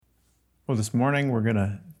Well, this morning we're going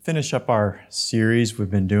to finish up our series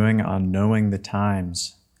we've been doing on knowing the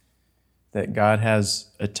times. That God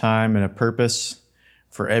has a time and a purpose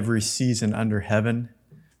for every season under heaven,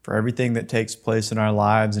 for everything that takes place in our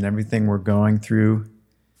lives and everything we're going through.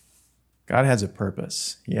 God has a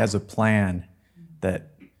purpose. He has a plan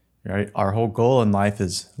that, right, our whole goal in life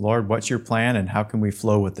is, Lord, what's your plan and how can we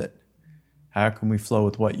flow with it? How can we flow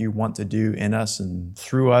with what you want to do in us and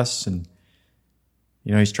through us? And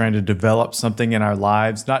He's trying to develop something in our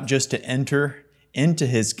lives, not just to enter into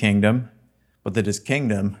his kingdom, but that his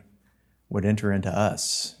kingdom would enter into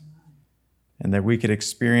us. And that we could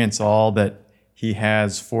experience all that he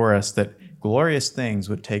has for us, that glorious things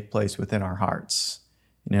would take place within our hearts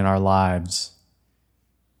and in our lives.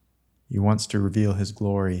 He wants to reveal his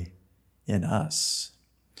glory in us.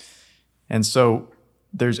 And so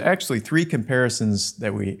there's actually three comparisons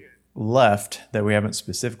that we left that we haven't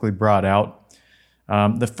specifically brought out.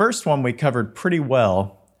 The first one we covered pretty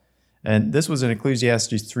well, and this was in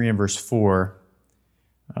Ecclesiastes 3 and verse 4.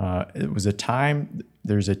 There's a time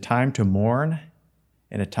to mourn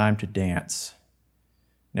and a time to dance.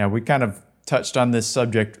 Now, we kind of touched on this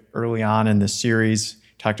subject early on in this series,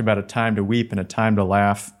 talked about a time to weep and a time to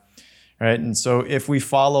laugh, right? And so if we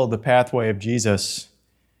follow the pathway of Jesus,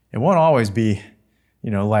 it won't always be,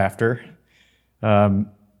 laughter,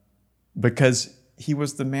 because he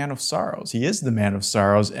was the man of sorrows. He is the man of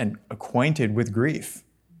sorrows and acquainted with grief.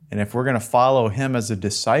 And if we're going to follow him as a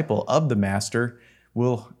disciple of the master,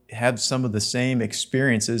 we'll have some of the same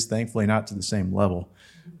experiences, thankfully not to the same level.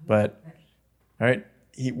 But right,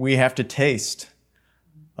 we have to taste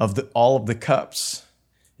of all of the cups.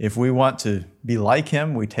 If we want to be like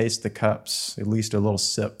him, we taste the cups, at least a little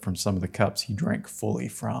sip from some of the cups he drank fully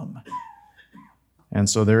from. And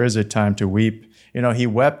so there is a time to weep. He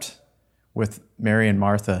wept with Mary and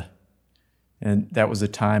Martha, and that was a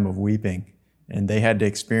time of weeping. And they had to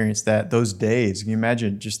experience those days. Can you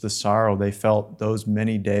imagine just the sorrow they felt those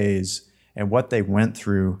many days and what they went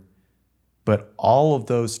through? But all of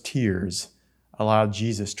those tears allowed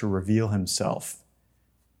Jesus to reveal himself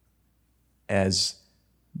as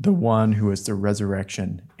the one who is the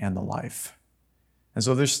resurrection and the life. And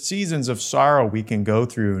so there's seasons of sorrow we can go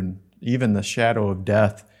through, and even the shadow of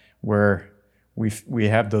death, where we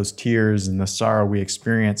have those tears and the sorrow we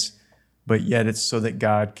experience, but yet it's so that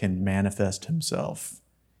God can manifest himself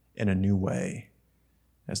in a new way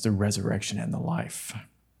as the resurrection and the life.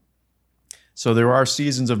 So there are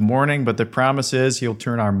seasons of mourning, but the promise is he'll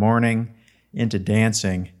turn our mourning into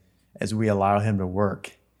dancing as we allow him to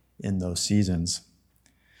work in those seasons.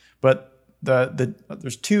 But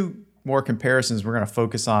there's two more comparisons we're going to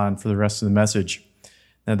focus on for the rest of the message.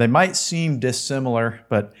 Now, they might seem dissimilar,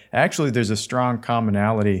 but actually there's a strong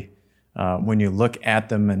commonality when you look at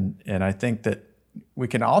them. And I think that we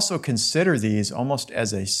can also consider these almost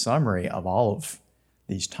as a summary of all of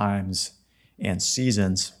these times and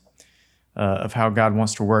seasons of how God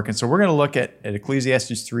wants to work. And so we're going to look at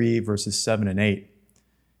Ecclesiastes 3, verses 7 and 8.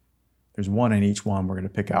 There's one in each one we're going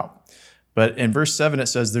to pick out. But in verse 7, it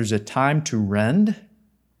says, there's a time to rend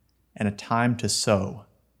and a time to sow.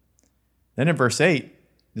 Then in verse 8,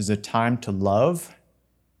 there's a time to love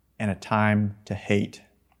and a time to hate.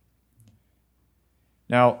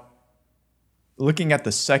 Now, looking at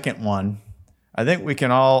the second one, I think we can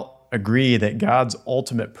all agree that God's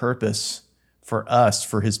ultimate purpose for us,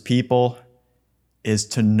 for his people, is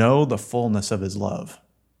to know the fullness of his love,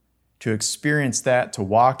 to experience that, to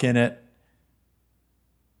walk in it,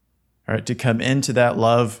 right, to come into that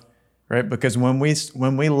love, right? Because when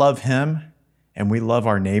we love him and we love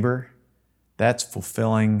our neighbor, that's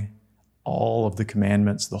fulfilling all of the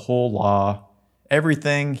commandments, the whole law.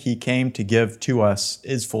 Everything he came to give to us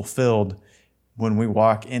is fulfilled when we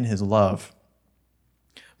walk in his love.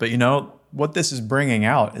 But what this is bringing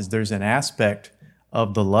out is there's an aspect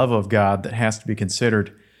of the love of God that has to be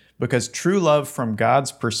considered, because true love from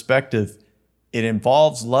God's perspective, it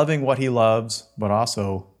involves loving what he loves, but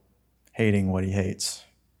also hating what he hates.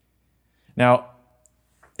 Now,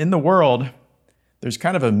 in the world, there's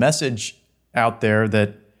kind of a message out there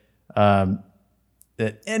that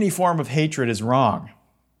any form of hatred is wrong.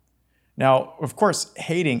 Now, of course,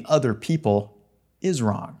 hating other people is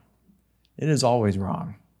wrong. It is always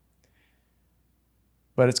wrong.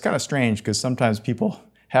 But it's kind of strange because sometimes people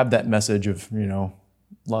have that message of,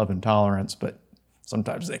 love and tolerance, but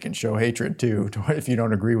sometimes they can show hatred too if you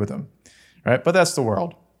don't agree with them, right? But that's the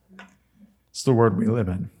world. It's the world we live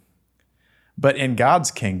in. But in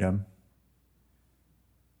God's kingdom,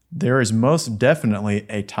 there is most definitely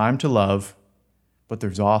a time to love, but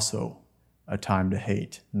there's also a time to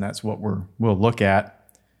hate. And that's what we'll look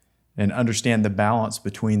at and understand the balance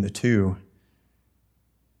between the two.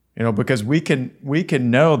 Because we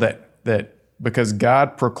can know that because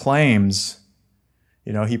God proclaims,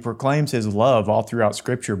 he proclaims his love all throughout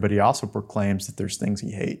Scripture, but he also proclaims that there's things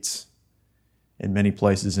he hates in many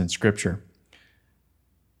places in Scripture.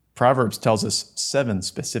 Proverbs tells us 7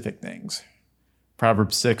 specific things.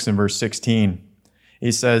 Proverbs 6 and verse 16,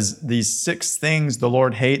 he says, these 6 things the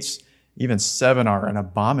Lord hates, even 7 are an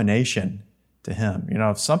abomination to him.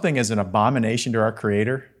 If something is an abomination to our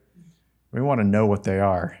Creator, we want to know what they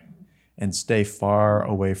are and stay far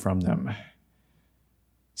away from them.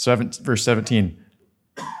 Verse 17,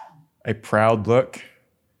 a proud look,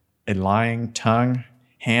 a lying tongue,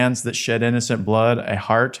 hands that shed innocent blood, a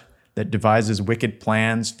heart that devises wicked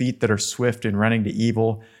plans, feet that are swift in running to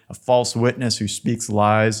evil, a false witness who speaks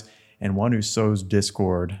lies, and one who sows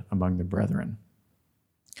discord among the brethren.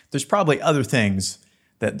 There's probably other things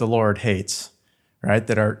that the Lord hates, right,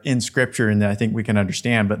 that are in Scripture and that I think we can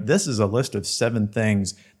understand, but this is a list of 7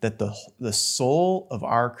 things that the soul of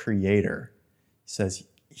our Creator says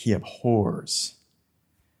he abhors.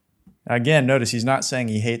 Again, notice he's not saying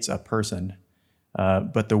he hates a person,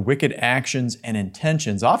 but the wicked actions and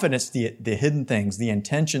intentions. Often it's the hidden things, the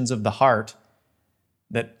intentions of the heart,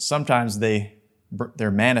 that sometimes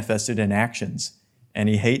they're manifested in actions, and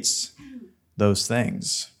he hates those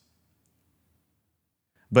things.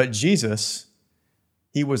 But Jesus,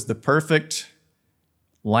 he was the perfect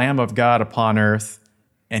Lamb of God upon earth,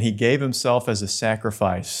 and he gave himself as a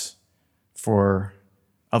sacrifice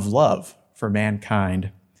of love for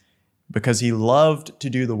mankind, because he loved to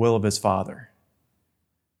do the will of his Father.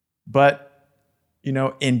 But,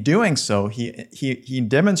 in doing so, he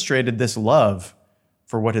demonstrated this love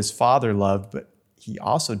for what his Father loved, but he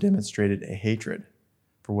also demonstrated a hatred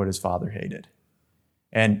for what his Father hated.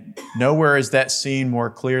 And nowhere is that seen more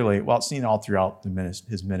clearly. Well, it's seen all throughout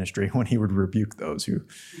his ministry when he would rebuke those who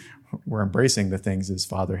were embracing the things his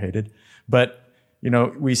Father hated. But,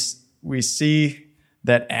 we see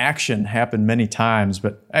that action happen many times.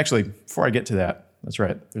 But actually, before I get to that, that's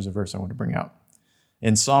right, there's a verse I want to bring out.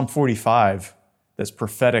 In Psalm 45, that's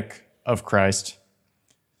prophetic of Christ,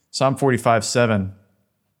 Psalm 45:7,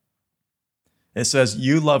 it says,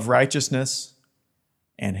 "You love righteousness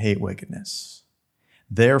and hate wickedness.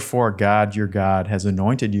 Therefore, God, your God, has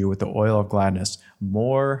anointed you with the oil of gladness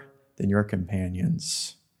more than your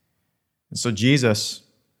companions." And so Jesus,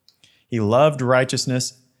 he loved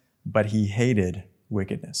righteousness, but he hated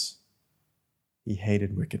wickedness. He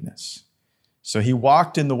hated wickedness. So he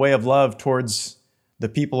walked in the way of love towards the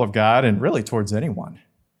people of God and really towards anyone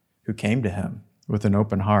who came to him with an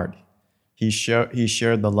open heart. He shared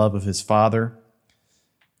the love of his Father,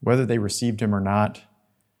 whether they received him or not.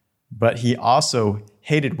 But he also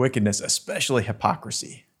hated wickedness, especially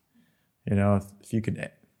hypocrisy. If you could,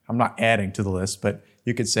 I'm not adding to the list, but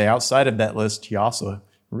you could say outside of that list, he also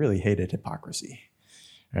really hated hypocrisy,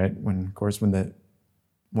 right? When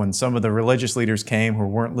some of the religious leaders came who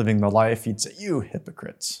weren't living the life, he'd say, "You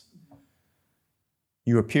hypocrites.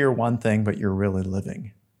 You appear one thing, but you're really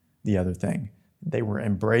living the other thing." They were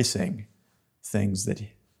embracing things that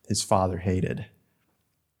his Father hated.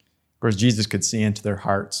 Of course, Jesus could see into their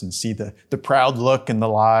hearts and see the proud look and the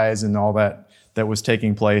lies and all that was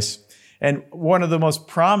taking place. And one of the most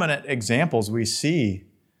prominent examples we see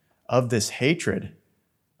of this hatred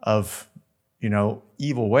of,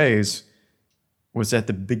 evil ways was at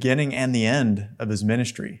the beginning and the end of his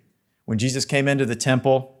ministry. When Jesus came into the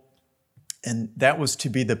temple, and that was to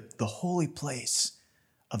be the holy place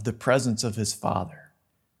of the presence of his Father,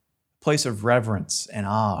 a place of reverence and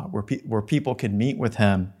awe where people could meet with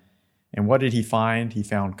him. And what did he find? He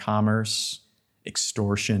found commerce,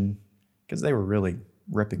 extortion, because they were really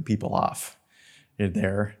ripping people off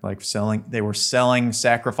there, they were selling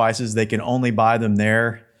sacrifices. They could only buy them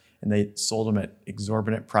there, and they sold them at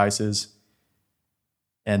exorbitant prices.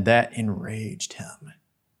 And that enraged him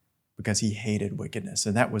because he hated wickedness.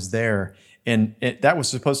 And that was there. And that was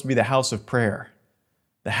supposed to be the house of prayer,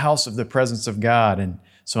 the house of the presence of God. And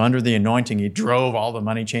so under the anointing, he drove all the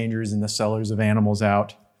money changers and the sellers of animals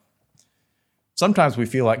out. Sometimes we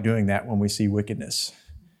feel like doing that when we see wickedness,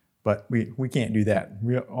 but we can't do that.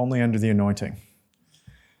 We're only under the anointing.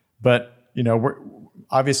 But,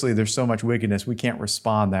 obviously there's so much wickedness, we can't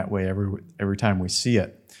respond that way every time we see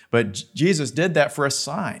it. But Jesus did that for a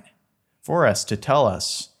sign, for us to tell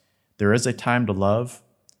us there is a time to love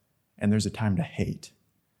and there's a time to hate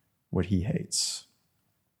what he hates.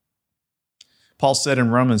 Paul said in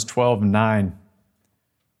Romans 12:9,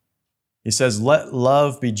 he says, "Let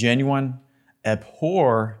love be genuine,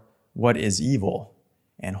 abhor what is evil,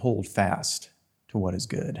 and hold fast to what is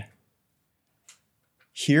good."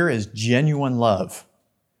 here is genuine love,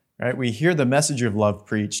 right? We hear the message of love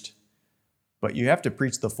preached, but you have to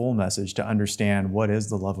preach the full message to understand what is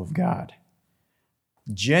the love of God.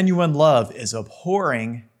 Genuine love is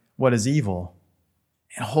abhorring what is evil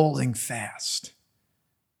and holding fast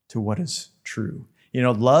to what is true.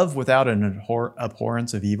 Love without an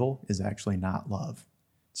abhorrence of evil is actually not love.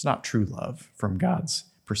 It's not true love from God's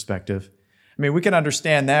perspective. I mean, we can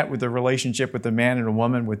understand that with the relationship with a man and a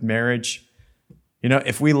woman, with marriage.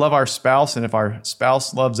 If we love our spouse and if our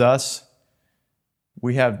spouse loves us,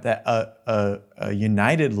 we have that a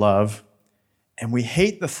united love, and we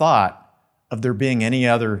hate the thought of there being any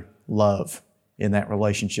other love in that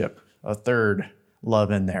relationship, a third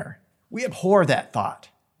love in there. We abhor that thought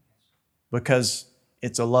because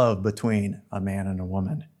it's a love between a man and a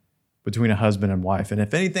woman, between a husband and wife. And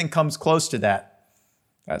if anything comes close to that,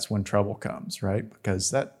 that's when trouble comes, right?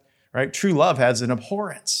 Because true love has an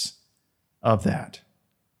abhorrence of that.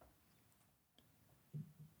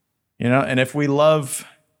 And if we love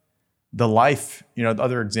the life,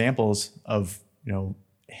 other examples of,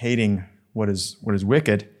 hating what is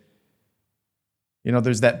wicked,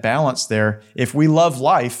 there's that balance there. If we love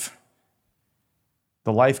life,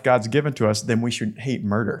 the life God's given to us, then we should hate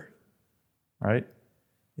murder, right?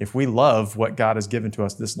 If we love what God has given to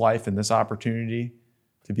us, this life and this opportunity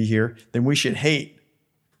to be here, then we should hate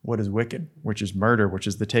what is wicked, which is murder, which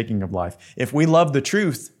is the taking of life. If we love the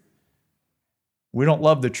truth, we don't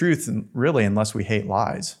love the truth really unless we hate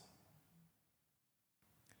lies.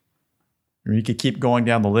 You could keep going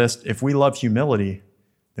down the list. If we love humility,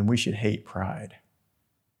 then we should hate pride.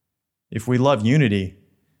 If we love unity,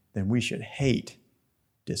 then we should hate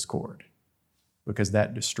discord, because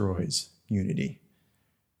that destroys unity.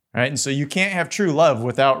 Right? And so you can't have true love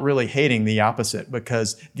without really hating the opposite,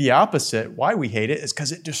 because the opposite, why we hate it, is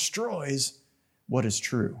because it destroys what is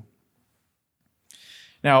true.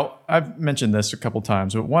 Now, I've mentioned this a couple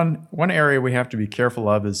times, but one area we have to be careful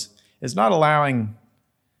of is not allowing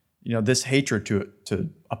this hatred to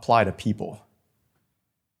apply to people.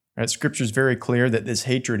 Right? Scripture is very clear that this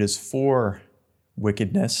hatred is for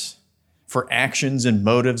wickedness, for actions and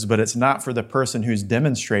motives, but it's not for the person who's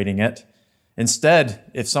demonstrating it.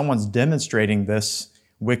 Instead, if someone's demonstrating this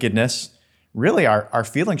wickedness, really our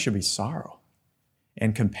feeling should be sorrow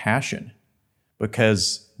and compassion,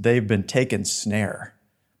 because they've been taken snare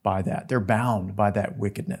by that. They're bound by that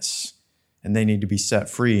wickedness, and they need to be set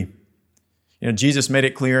free. Jesus made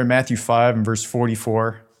it clear in Matthew 5 and verse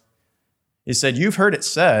 44. He said, "You've heard it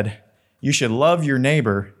said, you should love your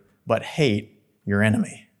neighbor, but hate your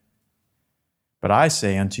enemy. But I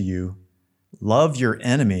say unto you, love your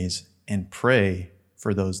enemies and pray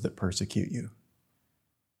for those that persecute you."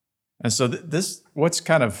 And so this, what's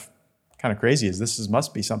kind of crazy is this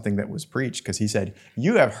must be something that was preached, because he said,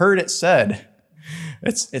 you have heard it said.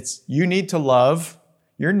 It's you need to love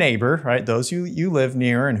your neighbor, right? Those who you live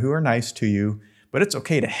near and who are nice to you, but it's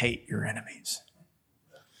okay to hate your enemies.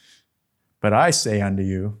 But I say unto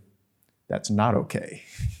you, that's not okay.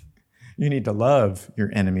 You need to love your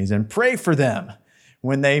enemies and pray for them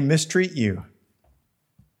when they mistreat you.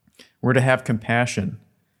 We're to have compassion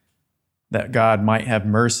that God might have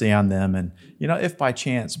mercy on them and, if by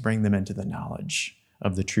chance, bring them into the knowledge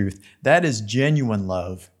of the truth. That is genuine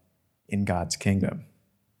love in God's kingdom.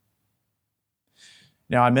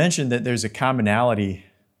 Now, I mentioned that there's a commonality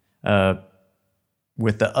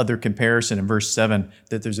with the other comparison in verse 7,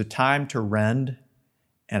 that there's a time to rend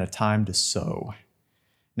and a time to sow.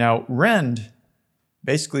 Now, rend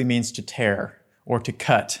basically means to tear or to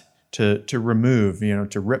cut, to remove,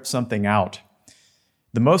 to rip something out.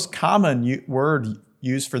 The most common word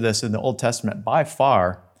used for this in the Old Testament by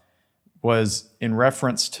far was in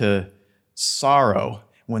reference to sorrow,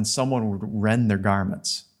 when someone would rend their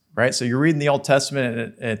garments, right? So you're reading the Old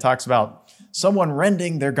Testament and it talks about someone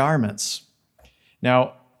rending their garments.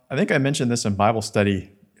 Now, I think I mentioned this in Bible study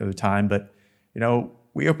the other time, but,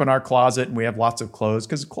 we open our closet and we have lots of clothes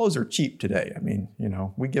because clothes are cheap today. I mean,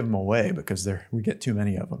 we give them away because we get too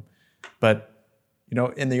many of them. But,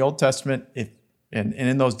 in the Old Testament, and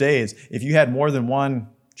in those days, if you had more than one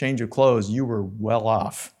change of clothes, you were well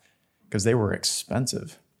off because they were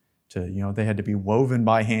expensive. They had to be woven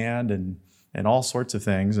by hand and all sorts of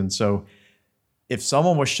things. And so if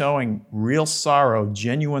someone was showing real sorrow,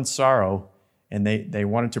 genuine sorrow, and they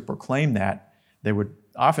wanted to proclaim that, they would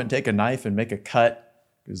often take a knife and make a cut,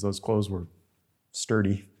 because those clothes were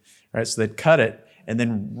sturdy, right? So they'd cut it and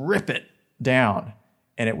then rip it down,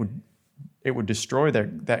 and it would destroy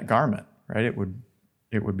that garment, right? It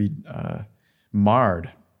would be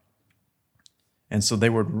marred. And so they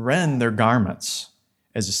would rend their garments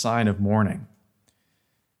as a sign of mourning.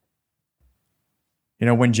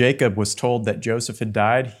 When Jacob was told that Joseph had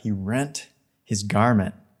died, he rent his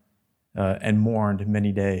garment and mourned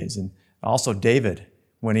many days. And also David,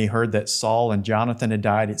 when he heard that Saul and Jonathan had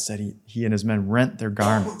died, it said he and his men rent their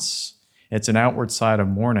garments. It's an outward side of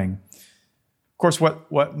mourning. Of course,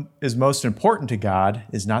 what is most important to God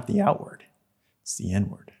is not the outward, it's the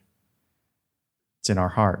inward. It's in our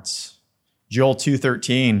hearts. Joel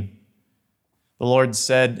 2:13, the Lord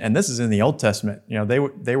said, and this is in the Old Testament,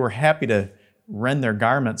 they were happy to rend their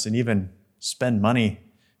garments and even spend money,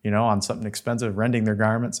 on something expensive, rending their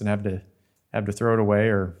garments and have to throw it away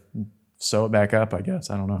or sew it back up, I guess.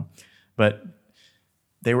 I don't know. But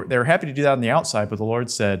they were happy to do that on the outside, but the Lord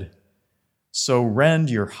said, so rend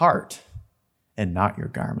your heart and not your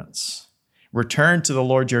garments. Return to the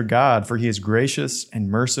Lord your God, for he is gracious and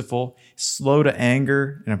merciful, slow to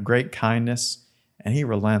anger and of great kindness, and he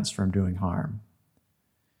relents from doing harm.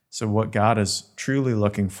 So what God is truly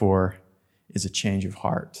looking for is a change of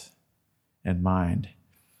heart and mind.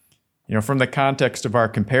 From the context of our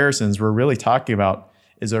comparisons, we're really talking about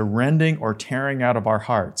is a rending or tearing out of our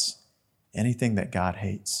hearts anything that God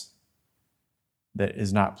hates, that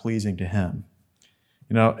is not pleasing to him.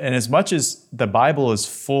 And as much as the Bible is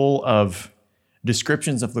full of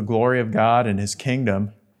descriptions of the glory of God and his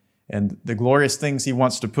kingdom and the glorious things he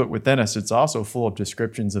wants to put within us, it's also full of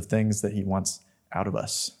descriptions of things that he wants out of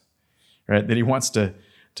us, right? That he wants to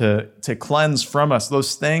cleanse from us,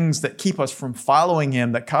 those things that keep us from following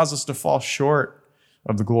him, that cause us to fall short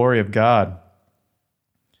of the glory of God.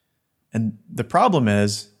 And the problem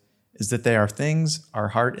is that they are things our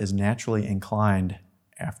heart is naturally inclined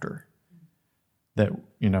after, that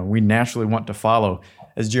we naturally want to follow.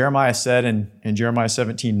 As Jeremiah said in Jeremiah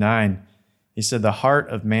 17:9, he said, the heart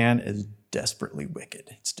of man is desperately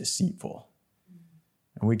wicked. It's deceitful.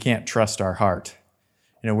 And we can't trust our heart.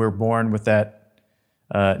 We're born with that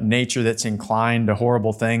nature that's inclined to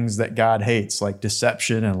horrible things that God hates, like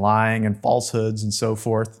deception and lying and falsehoods and so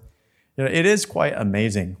forth. It is quite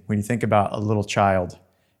amazing when you think about a little child.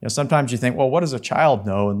 Sometimes you think, well, what does a child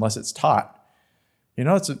know unless it's taught?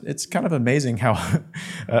 It's kind of amazing how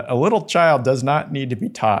a little child does not need to be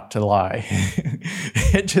taught to lie.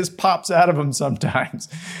 It just pops out of them sometimes.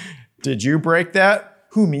 Did you break that?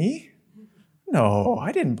 Who, me? No,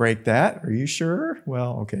 I didn't break that. Are you sure?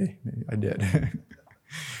 Well, okay, maybe I did.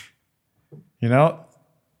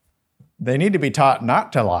 They need to be taught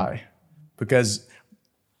not to lie because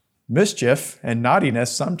mischief and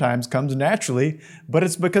naughtiness sometimes comes naturally, but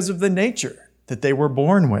it's because of the nature that they were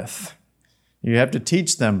born with. You have to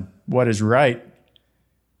teach them what is right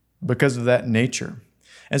because of that nature.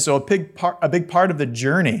 And so a big part of the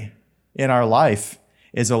journey in our life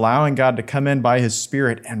is allowing God to come in by his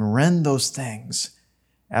Spirit and rend those things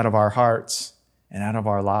out of our hearts and out of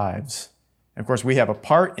our lives. And of course, we have a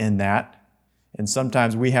part in that, and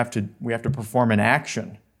sometimes we have to perform an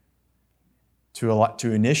action to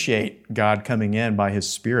initiate God coming in by his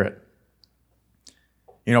Spirit.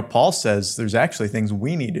 Paul says there's actually things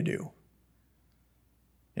we need to do.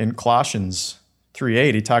 In Colossians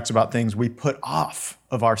 3:8, he talks about things we put off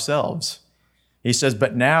of ourselves. He says,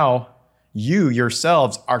 but now you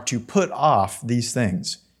yourselves are to put off these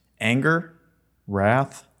things: anger,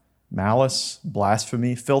 wrath, malice,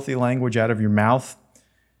 blasphemy, filthy language out of your mouth.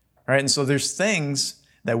 All right, and so there's things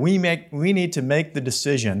that we need to make the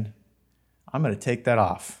decision, I'm going to take that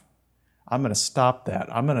off. I'm going to stop that.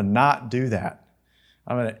 I'm going to not do that.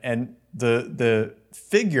 And the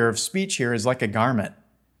figure of speech here is like a garment.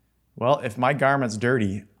 Well, if my garment's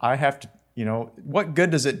dirty, I have to, what good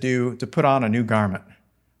does it do to put on a new garment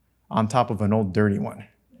on top of an old dirty one?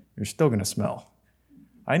 You're still going to smell.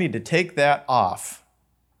 I need to take that off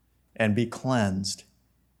and be cleansed,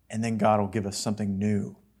 and then God will give us something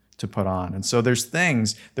new to put on. And so there's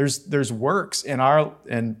things, there's works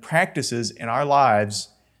and practices in our lives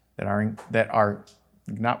that are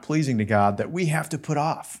not pleasing to God that we have to put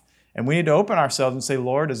off. And we need to open ourselves and say,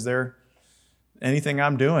 Lord, is there anything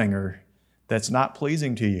I'm doing or that's not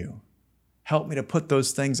pleasing to you? Help me to put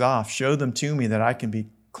those things off. Show them to me that I can be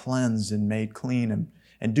cleansed and made clean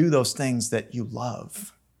and do those things that you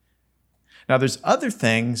love. Now, there's other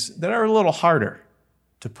things that are a little harder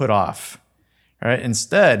to put off. All right?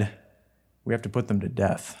 Instead, we have to put them to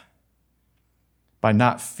death by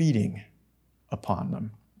not feeding upon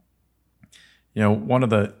them.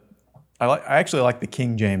 I actually like the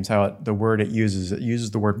King James, how the word it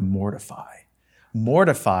uses the word mortify.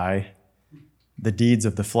 Mortify the deeds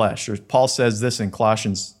of the flesh. Or Paul says this in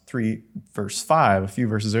Colossians 3, verse 5, a few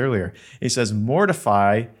verses earlier. He says,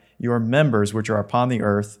 mortify your members which are upon the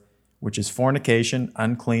earth, which is fornication,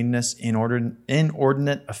 uncleanness,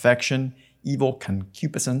 inordinate affection, evil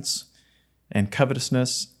concupiscence. and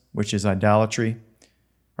covetousness, which is idolatry.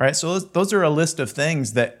 Right? So those are a list of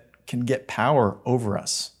things that can get power over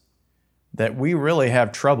us, that we really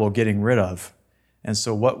have trouble getting rid of. And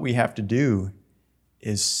so what we have to do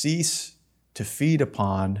is cease to feed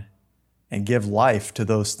upon and give life to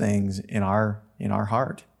those things in our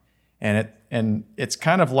heart. And it's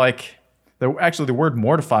kind of like, actually the word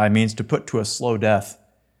mortify means to put to a slow death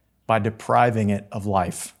by depriving it of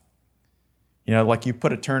life. You know, like you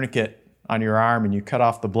put a tourniquet on your arm and you cut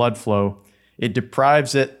off the blood flow, it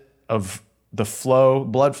deprives it of the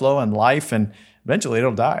blood flow and life, and eventually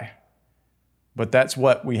it'll die. But that's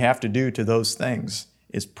what we have to do to those things,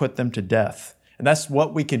 is put them to death. And that's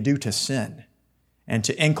what we can do to sin and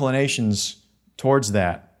to inclinations towards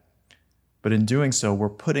that. But in doing so, we're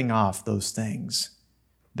putting off those things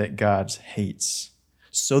that God hates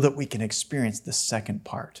so that we can experience the second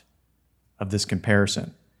part of this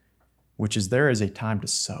comparison, which is there is a time to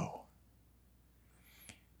sow.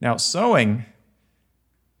 Now, sowing,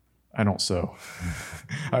 I don't sow.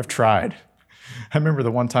 I've tried. I remember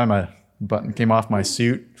the one time a button came off my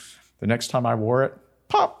suit. The next time I wore it,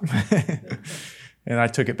 pop! And I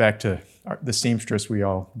took it back to the seamstress we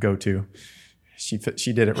all go to. She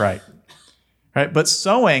did it right. Right? But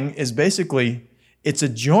sewing is basically, it's a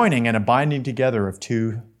joining and a binding together of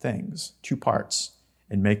two things, two parts,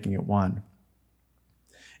 and making it one.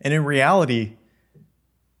 And in reality,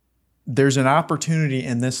 there's an opportunity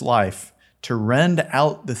in this life to rend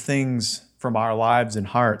out the things from our lives and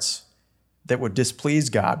hearts that would displease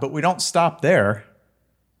God. But we don't stop there,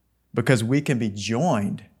 because we can be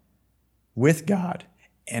joined with God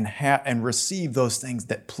and receive those things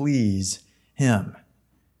that please Him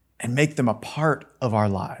and make them a part of our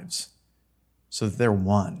lives so that they're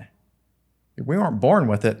one. We weren't born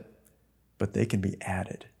with it, but they can be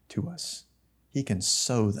added to us. He can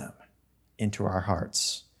sow them into our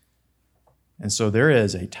hearts. And so there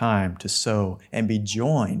is a time to sow and be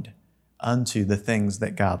joined unto the things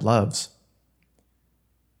that God loves.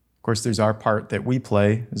 Of course, there's our part that we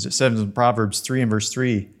play. As it says in Proverbs 3 and verse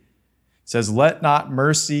 3, it says, "Let not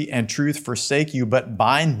mercy and truth forsake you, but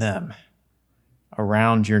bind them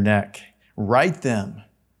around your neck. Write them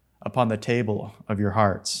upon the table of your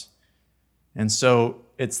hearts." And so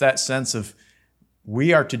it's that sense of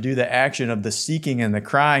we are to do the action of the seeking and the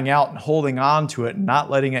crying out and holding on to it and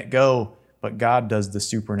not letting it go, but God does the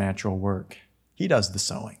supernatural work. He does the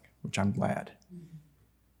sowing, which I'm glad.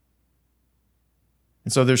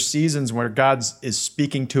 And so there's seasons where God is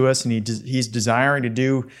speaking to us and He's desiring to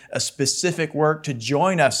do a specific work to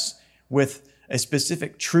join us with a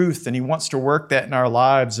specific truth, and He wants to work that in our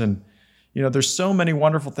lives. And, you know, there's so many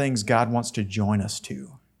wonderful things God wants to join us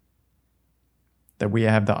to that we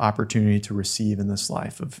have the opportunity to receive in this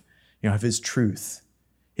life of His truth,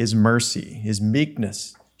 His mercy, His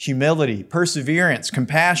meekness, humility, perseverance,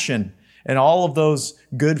 compassion, and all of those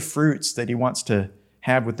good fruits that He wants to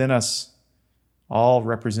have within us, all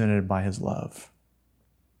represented by His love.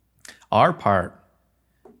 Our part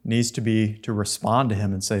needs to be to respond to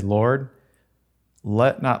Him and say, "Lord,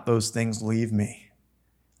 let not those things leave me.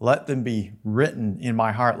 Let them be written in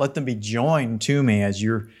my heart. Let them be joined to me as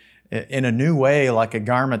you're in a new way, like a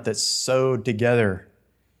garment that's sewed together."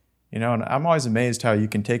 And I'm always amazed how you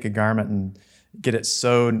can take a garment and get it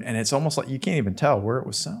sewed, and it's almost like you can't even tell where it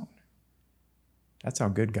was sewn. That's how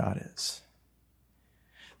good God is.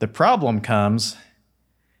 The problem comes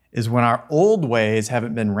is when our old ways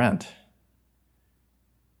haven't been rent.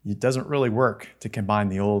 It doesn't really work to combine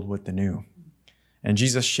the old with the new. And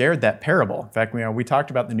Jesus shared that parable. In fact, we talked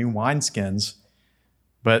about the new wineskins,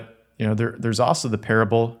 but there's also the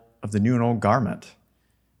parable of the new and old garment.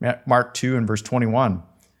 Mark 2 and verse 21.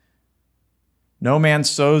 "No man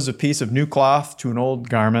sews a piece of new cloth to an old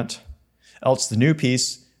garment, else the new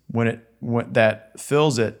piece, when it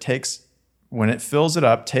fills it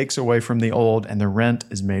up, takes away from the old, and the rent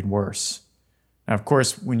is made worse." Now, of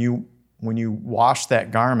course, when you wash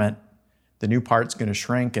that garment, the new part's going to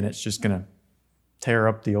shrink and it's just going to tear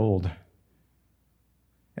up the old.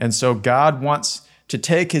 And so God wants to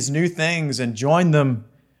take His new things and join them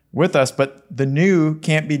with us, but the new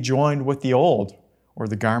can't be joined with the old, or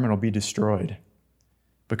the garment will be destroyed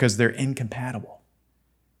because they're incompatible.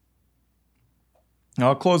 Now,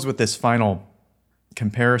 I'll close with this final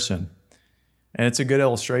comparison. And it's a good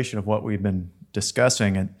illustration of what we've been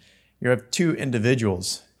discussing. And you have two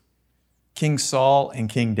individuals, King Saul and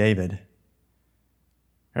King David.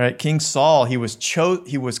 All right, King Saul, he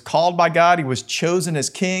was called by God. He was chosen as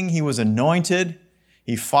king. He was anointed.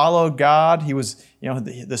 He followed God. He was,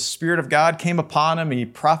 the Spirit of God came upon him and he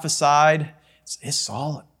prophesied. Is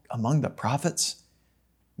Saul among the prophets?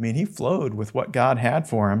 I mean, he flowed with what God had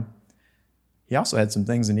for him. he also had some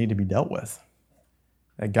things that need to be dealt with,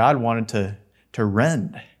 that God wanted to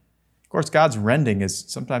rend. Of course, God's rending is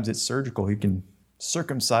sometimes it's surgical. He can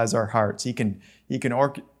circumcise our hearts. He can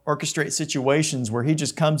orchestrate situations where he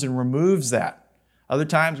just comes and removes that. Other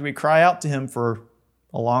times we cry out to him for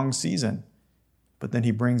a long season, but then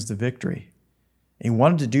he brings the victory. And he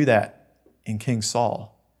wanted to do that in King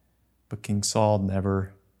Saul, but King Saul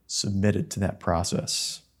never submitted to that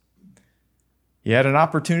process. He had an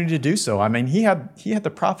opportunity to do so. I mean, he had the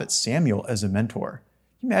prophet Samuel as a mentor.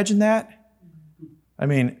 Can you imagine that? I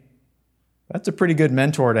mean, that's a pretty good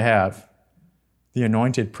mentor to have. The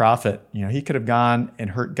anointed prophet, he could have gone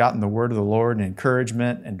and gotten the word of the Lord and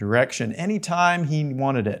encouragement and direction anytime he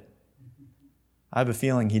wanted it. I have a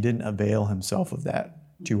feeling he didn't avail himself of that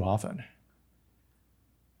too often.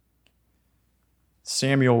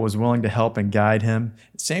 Samuel was willing to help and guide him.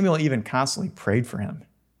 Samuel even constantly prayed for him.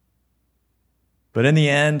 But in the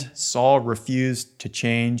end, Saul refused to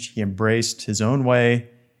change. He embraced his own way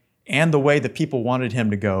and the way the people wanted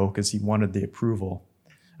him to go because he wanted the approval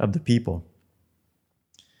of the people.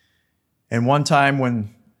 And one time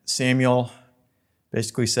when Samuel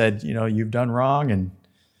basically said, you've done wrong, and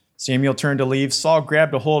Samuel turned to leave, Saul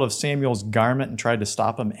grabbed a hold of Samuel's garment and tried to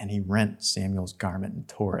stop him, and he rent Samuel's garment and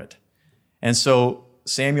tore it. And so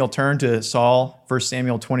Samuel turned to Saul, 1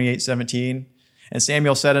 Samuel 28:17, and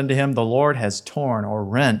Samuel said unto him, the Lord has torn or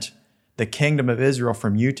rent the kingdom of Israel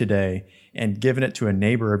from you today and given it to a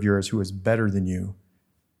neighbor of yours who is better than you,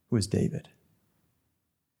 who is David.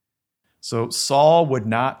 So Saul would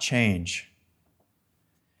not change.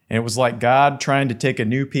 And it was like God trying to take a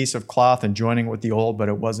new piece of cloth and joining it with the old, but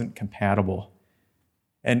it wasn't compatible.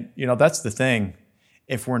 And, that's the thing.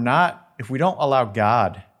 If we don't allow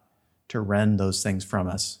God to rend those things from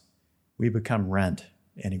us, we become rent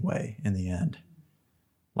anyway in the end,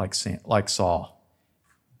 like Saul.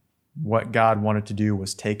 What God wanted to do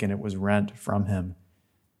was taken, it was rent from him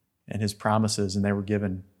and his promises, and they were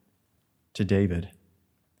given to David.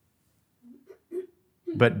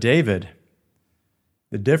 But David,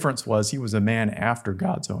 the difference was he was a man after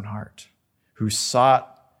God's own heart who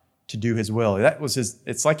sought to do his will.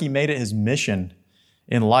 It's like he made it his mission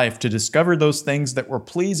in life to discover those things that were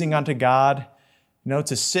pleasing unto God,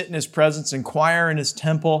 to sit in his presence, inquire in his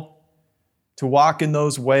temple, to walk in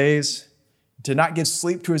those ways, to not give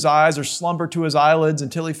sleep to his eyes or slumber to his eyelids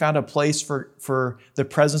until he found a place for the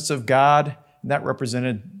presence of God. And that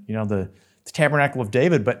represented, the tabernacle of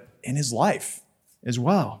David, but in his life as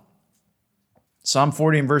well. Psalm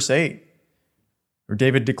 40 and verse 8, where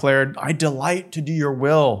David declared, I delight to do your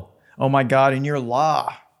will, O my God, and your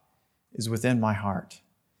law is within my heart.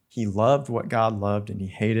 He loved what God loved, and he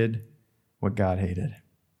hated what God hated.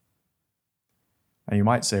 And you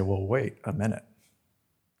might say, well, wait a minute.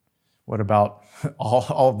 What about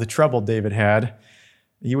all of the trouble David had?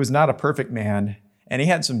 He was not a perfect man, and he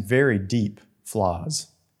had some very deep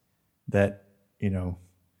flaws that,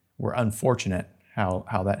 were unfortunate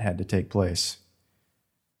how that had to take place.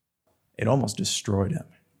 It almost destroyed him.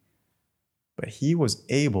 But he was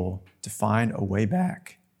able to find a way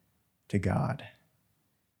back to God.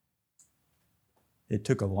 It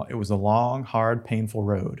was a long, hard, painful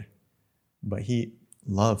road, but he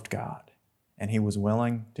loved God, and he was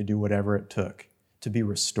willing to do whatever it took to be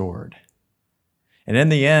restored. And in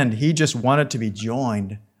the end, he just wanted to be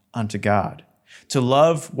joined unto God, to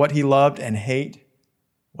love what he loved and hate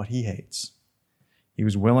what he hates. He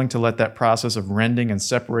was willing to let that process of rending and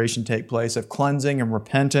separation take place, of cleansing and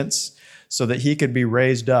repentance, so that he could be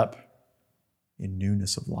raised up in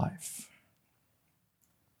newness of life.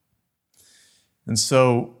 And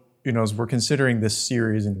so, as we're considering this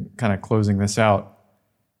series and kind of closing this out,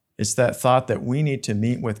 it's that thought that we need to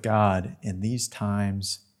meet with God in these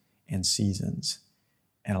times and seasons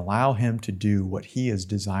and allow him to do what he is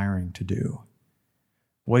desiring to do,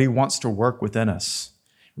 what he wants to work within us.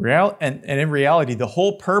 And in reality, the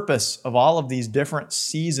whole purpose of all of these different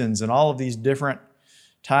seasons and all of these different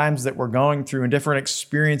times that we're going through and different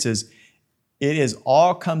experiences,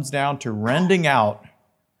 all comes down to rending out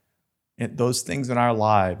those things in our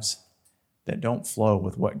lives that don't flow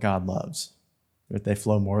with what God loves, that they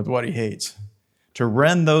flow more with what he hates. To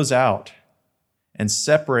rend those out and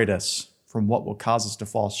separate us from what will cause us to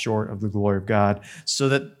fall short of the glory of God, so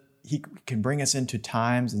that he can bring us into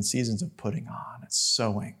times and seasons of putting on and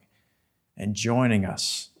sowing and joining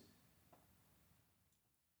us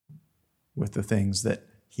with the things that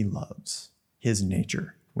he loves, his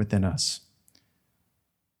nature within us,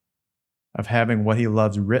 of having what he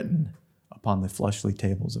loves written upon the fleshly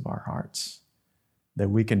tables of our hearts,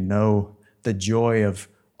 that we can know the joy of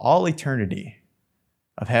all eternity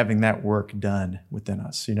of having that work done within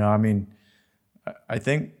us. I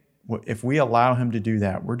think if we allow him to do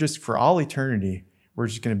that, we're just, for all eternity, we're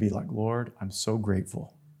just going to be like, Lord, I'm so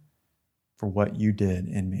grateful for what you did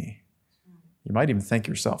in me. You might even think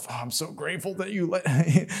yourself, oh, I'm so grateful that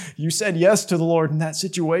you said yes to the Lord in that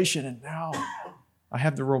situation, and now I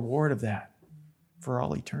have the reward of that for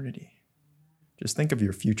all eternity. Just think of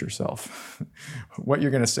your future self, what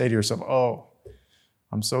you're going to say to yourself, oh,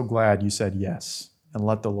 I'm so glad you said yes, and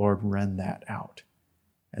let the Lord rend that out.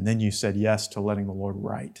 And then you said yes to letting the Lord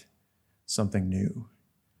write something new.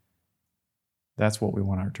 That's what we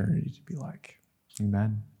want our eternity to be like.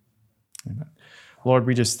 Amen. Amen. Lord,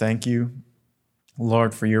 we just thank you,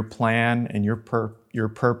 Lord, for your plan and your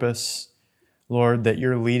purpose. Lord, that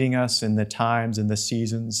you're leading us in the times and the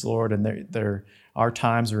seasons, Lord, and our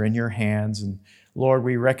times are in your hands. And Lord,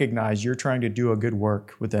 we recognize you're trying to do a good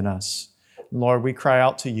work within us. Lord, we cry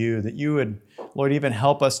out to you that you would, Lord, even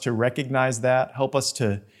help us to recognize that, help us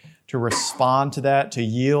to respond to that, to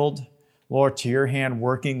yield, Lord, to your hand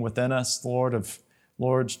working within us, Lord,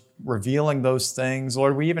 revealing those things.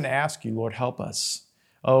 Lord, we even ask you, Lord, help us,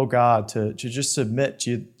 oh God, to just submit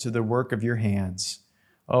to the work of your hands.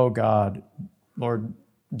 Oh God, Lord,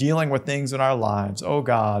 dealing with things in our lives, oh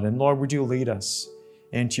God, and Lord, would you lead us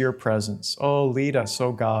into your presence? Oh, lead us,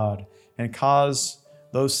 oh God, and cause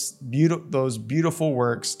those beautiful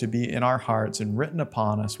works to be in our hearts and written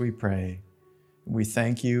upon us, we pray. We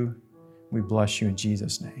thank you. We bless you in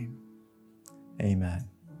Jesus' name. Amen.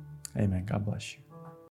 Amen. God bless you.